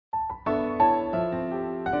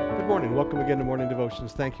morning. Welcome again to Morning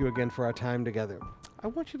Devotions. Thank you again for our time together. I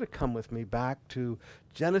want you to come with me back to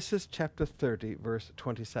Genesis chapter 30, verse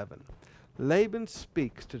 27. Laban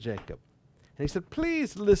speaks to Jacob. And he said,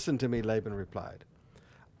 "Please listen to me," Laban replied.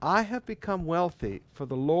 "I have become wealthy, for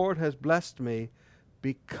the Lord has blessed me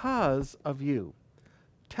because of you.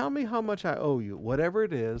 Tell me how much I owe you. Whatever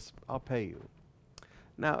it is, I'll pay you."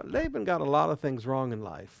 Now, Laban got a lot of things wrong in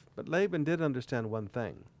life, but Laban did understand one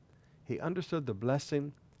thing. He understood the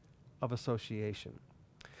blessing of association.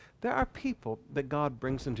 There are people that God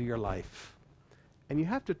brings into your life, and you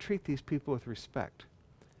have to treat these people with respect.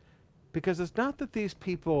 Because it's not that these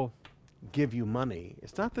people give you money.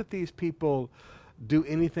 It's not that these people do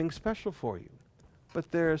anything special for you. But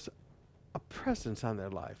there's a presence on their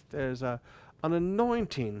life. There's an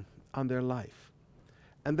anointing on their life.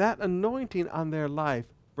 And that anointing on their life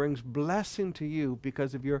brings blessing to you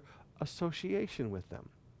because of your association with them.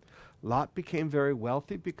 Lot became very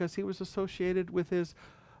wealthy because he was associated with his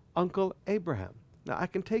uncle Abraham. Now, I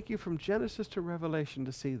can take you from Genesis to Revelation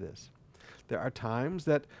to see this. There are times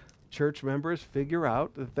that church members figure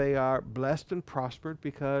out that they are blessed and prospered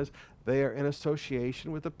because they are in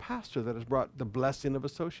association with a pastor that has brought the blessing of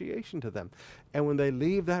association to them. And when they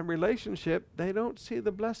leave that relationship, they don't see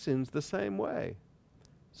the blessings the same way.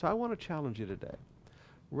 So I want to challenge you today.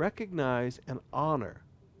 Recognize and honor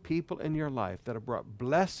people in your life that have brought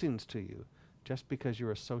blessings to you just because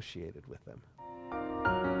you're associated with them.